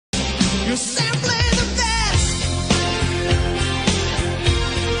You're simply the best.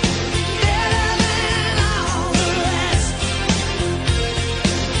 Better than all the rest.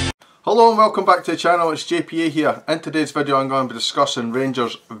 Hello and welcome back to the channel, it's JPA here. In today's video I'm going to be discussing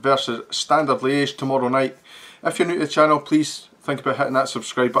Rangers versus Standard Leige tomorrow night. If you're new to the channel, please think about hitting that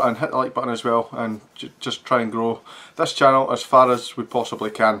subscribe button, hit the like button as well, and just try and grow this channel as far as we possibly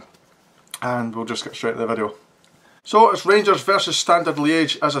can. And we'll just get straight to the video. So it's Rangers versus Standard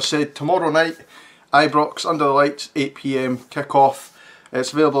Leige, as I said, tomorrow night, Ibrox, under the lights, 8 PM kick-off.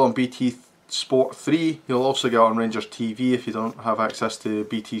 It's available on BT Sport 3, you'll also get it on Rangers TV if you don't have access to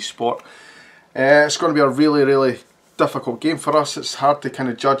BT Sport. It's going to be a really difficult game for us. It's hard to kind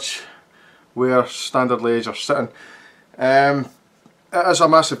of judge where Standard Leige are sitting. It is a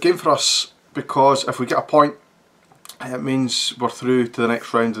massive game for us because if we get a point, it means we're through to the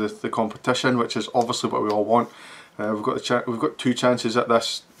next round of the competition, which is obviously what we all want. We've got two chances at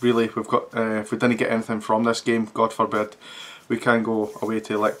this. Really, we've got if we didn't get anything from this game, God forbid, we can go away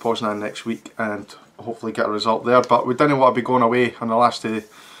to Lech Poznan next week and hopefully get a result there. But we didn't want to be going away on the last day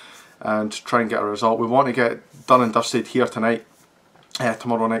and try and get a result. We want to get it done and dusted here tonight,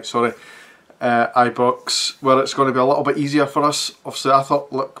 tomorrow night. Sorry. Ibrox, where it's going to be a little bit easier for us. Obviously, I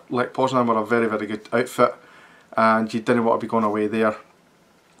thought Lech Poznan were a very good outfit, and you didn't want to be going away there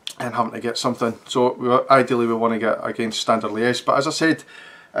and having to get something. So ideally we want to get against Standard Leige. But as I said,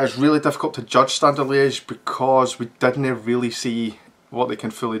 it's really difficult to judge Standard Liege because we didn't really see what they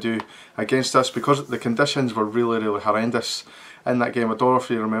can fully do against us, because the conditions were really horrendous in that game. I don't know if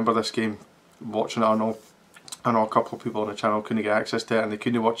you remember this game, watching it or not. I know a couple of people on the channel couldn't get access to it and they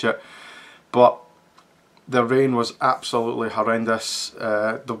couldn't watch it, but the rain was absolutely horrendous.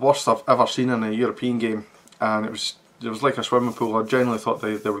 The worst I've ever seen in a European game, and it was like a swimming pool. I genuinely thought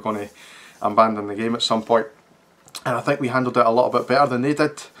they were going to abandon the game at some point, and I think we handled it a little bit better than they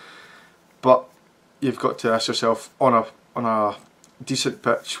did. But you've got to ask yourself, on a decent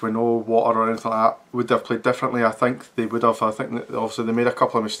pitch with no water or anything like that, would they have played differently? I think they would have. I think that obviously they made a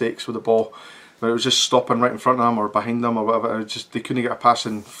couple of mistakes with the ball, but it was just stopping right in front of them or behind them or whatever. It just, they couldn't get a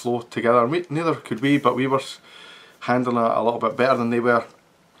passing flow together, and neither could we, but we were handling it a little bit better than they were.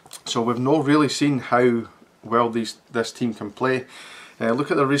 So we've not really seen how well this team can play. Look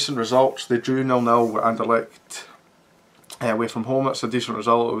at the recent results. They drew 0-0 with Anderlecht away from home. That's a decent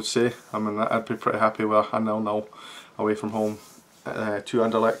result, I would say. I mean, I'd be pretty happy with a 0-0 away from home to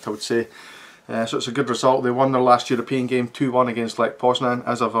Anderlecht, I would say. So it's a good result. They won their last European game 2-1 against Lech Poznan.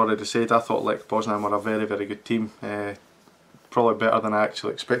 As I've already said, I thought Lech Poznan were a very good team. Probably better than I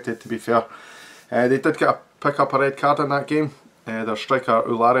actually expected, to be fair. They did pick up a red card in that game. Their striker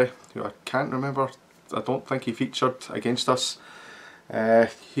Ulare, who I can't remember, I don't think he featured against us.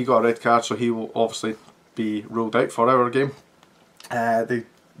 He got a red card, so he will obviously be ruled out for our game. They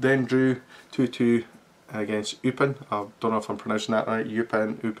then drew 2-2 against Eupen. I don't know if I'm pronouncing that right.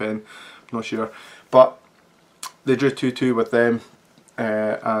 Eupen, I'm not sure. But they drew 2-2 with them,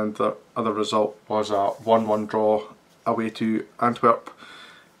 and the other result was a 1-1 draw away to Antwerp.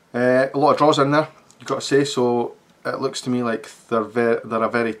 A lot of draws in there, you've got to say, so it looks to me like they're a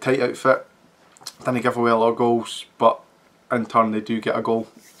very tight outfit. Didn't give away a lot of goals, but in turn they do get a goal.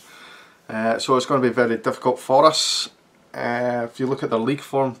 So it's going to be very difficult for us. If you look at their league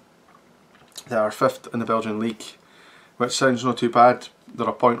form, they are 5th in the Belgian league, which sounds not too bad. They're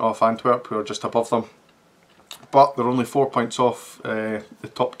a point off Antwerp, who are just above them, but they're only 4 points off the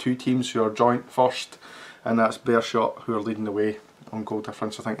top 2 teams who are joint first, and that's Beerschot, who are leading the way on goal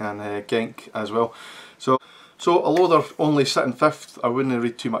difference, I think, and Genk as well. So although they're only sitting 5th, I wouldn't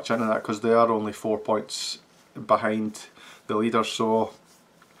read too much into that because they are only 4 points behind the leaders, so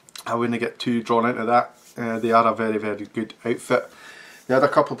I wouldn't get too drawn into that. They are a very good outfit. They had a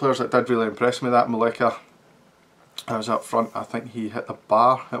couple of players that did really impress me. That Maleka, I was up front, I think he hit the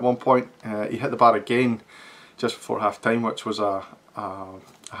bar at one point. He hit the bar again just before half time, which was a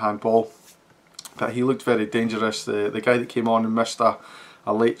handball. But he looked very dangerous. The guy that came on and missed a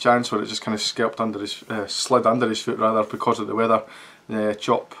late chance where it just kind of slid under his foot rather because of the weather.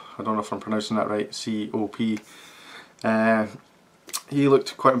 Chop, I don't know if I'm pronouncing that right, C-O-P. He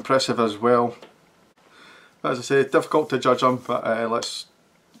looked quite impressive as well. But as I say, difficult to judge them, but let's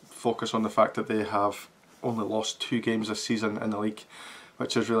focus on the fact that they have only lost 2 games this season in the league,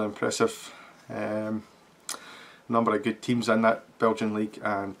 which is really impressive. Number of good teams in that Belgian league,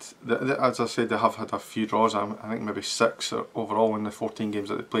 and as I said, they have had a few draws. I think maybe 6 overall in the 14 games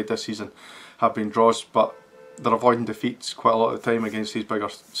that they played this season have been draws, but they're avoiding defeats quite a lot of the time against these bigger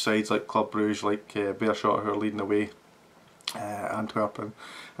sides like Club Brugge, like Beerschot, who are leading the way, Antwerp,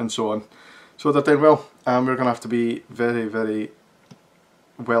 and so on. So they're doing well, and we're going to have to be very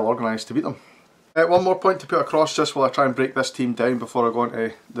well organised to beat them. One more point to put across just while I try and break this team down before I go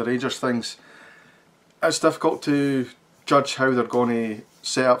into the Rangers things. It's difficult to judge how they're going to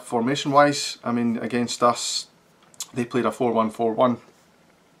set up formation wise. I mean, against us they played a 4-1-4-1,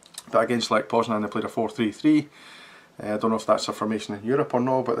 but against Lech Poznan they played a 4-3-3. I don't know if that's a formation in Europe or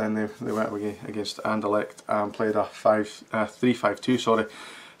no, but then they went away against Anderlecht and played a 3-5-2, sorry.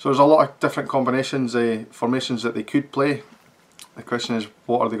 So there's a lot of different combinations, formations that they could play. The question is,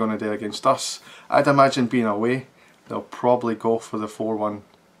 what are they going to do against us? I'd imagine being away, they'll probably go for the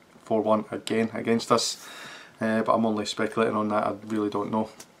 4-1-4-1 again against us. But I'm only speculating on that, I really don't know.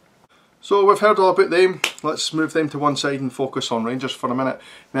 So we've heard all about them, let's move them to one side and focus on Rangers for a minute.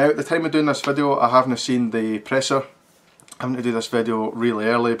 Now at the time of doing this video I haven't seen the presser. I'm going to do this video really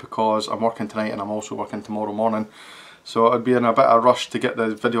early because I'm working tonight and I'm also working tomorrow morning. So I'd be in a bit of a rush to get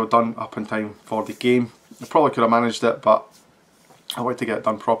the video done up in time for the game. I probably could have managed it, but I want to get it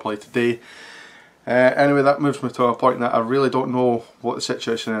done properly today. Anyway, that moves me to a point that I really don't know what the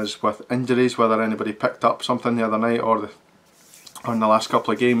situation is with injuries, whether anybody picked up something the other night or in the last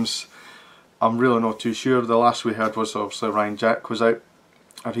couple of games. I'm really not too sure. The last we heard was obviously Ryan Jack was out.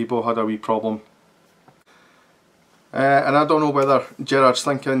 Aribo had a wee problem. And I don't know whether Gerrard's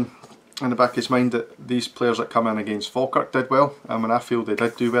thinking in the back of his mind that these players that come in against Falkirk did well. I mean, I feel they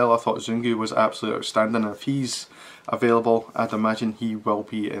did do well. I thought Zungu was absolutely outstanding, and if he's available I'd imagine he will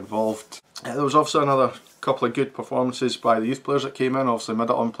be involved. There was also another couple of good performances by the youth players that came in. Obviously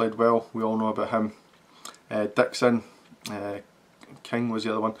Middleton played well, we all know about him. Dixon, King was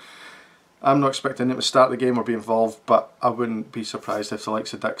the other one. I'm not expecting him to start the game or be involved, but I wouldn't be surprised if the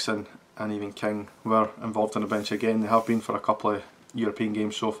likes of Dixon and even King were involved on the bench again. They have been for a couple of European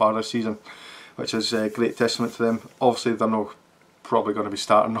games so far this season, which is a great testament to them. Obviously they're not probably going to be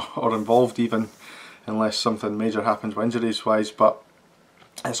starting or involved even, unless something major happens with injuries wise, but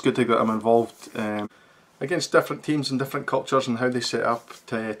it's good to get them involved against different teams and different cultures and how they set up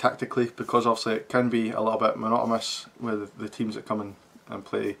tactically, because obviously it can be a little bit monotonous with the teams that come in and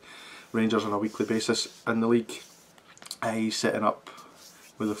play Rangers on a weekly basis in the league, i.e. setting up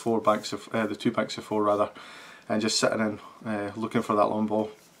with the two banks of four rather, and just sitting in looking for that long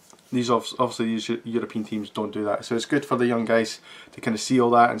ball. These European teams don't do that, so it's good for the young guys to kind of see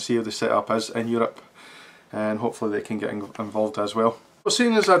all that and see how the setup is in Europe, and hopefully they can get involved as well. Well,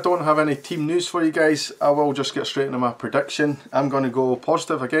 seeing as I don't have any team news for you guys, I will just get straight into my prediction. I'm going to go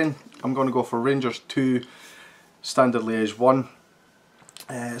positive again. I'm going to go for Rangers 2, Standard Leige 1.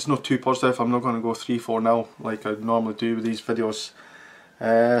 It's not too positive. I'm not going to go 3-4-0 like I normally do with these videos,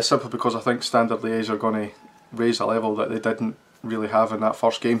 simply because I think Standard Leige are going to raise a level that they didn't really have in that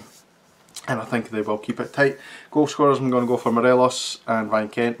first game, and I think they will keep it tight. Goal scorers, I'm going to go for Morelos and Ryan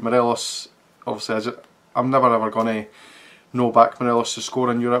Kent. Morelos, obviously, I'm never ever going to back Morelos to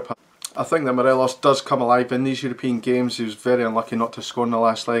score in Europe. I think that Morelos does come alive in these European games. He was very unlucky not to score in the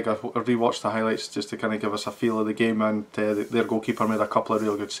last leg. I rewatched the highlights just to kind of give us a feel of the game, and their goalkeeper made a couple of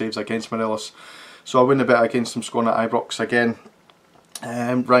really good saves against Morelos. So I wouldn't bet against him scoring at Ibrox again.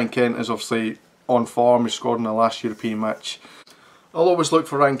 Ryan Kent is obviously on form. He scored in the last European match. I'll always look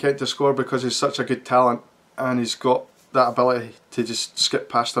for Ryan Kent to score because he's such a good talent, and he's got that ability to just skip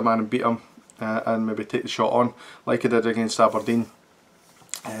past the man and beat him and maybe take the shot on like he did against Aberdeen.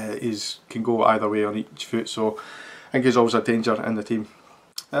 He can go either way on each foot, so I think he's always a danger in the team.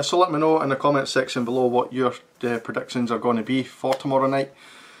 So let me know in the comment section below what your predictions are going to be for tomorrow night.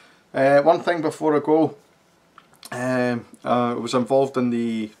 One thing before I go, I was involved in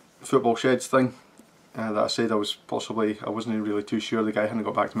the football Shedz thing that I said I wasn't really too sure. The guy hadn't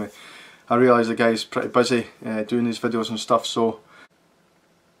got back to me. I realised the guy's pretty busy doing these videos and stuff, so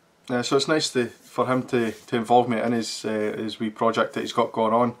it's nice for him to involve me in his wee project that he's got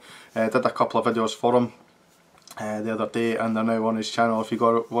going on. Did a couple of videos for him the other day, and they're now on his channel. If you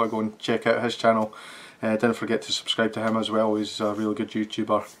want to go and check out his channel, don't forget to subscribe to him as well. He's a really good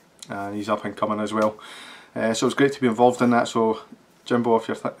YouTuber and he's up and coming as well. So it's great to be involved in that. So Jimbo,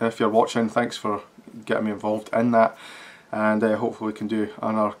 if you're watching, thanks for getting me involved in that, and hopefully we can do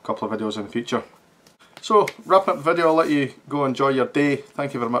another couple of videos in the future. So wrapping up the video, I'll let you go enjoy your day.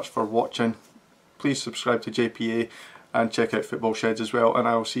 Thank you very much for watching. Please subscribe to JPA and check out Football Shedz as well, and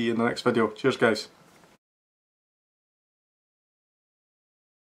I will see you in the next video. Cheers guys.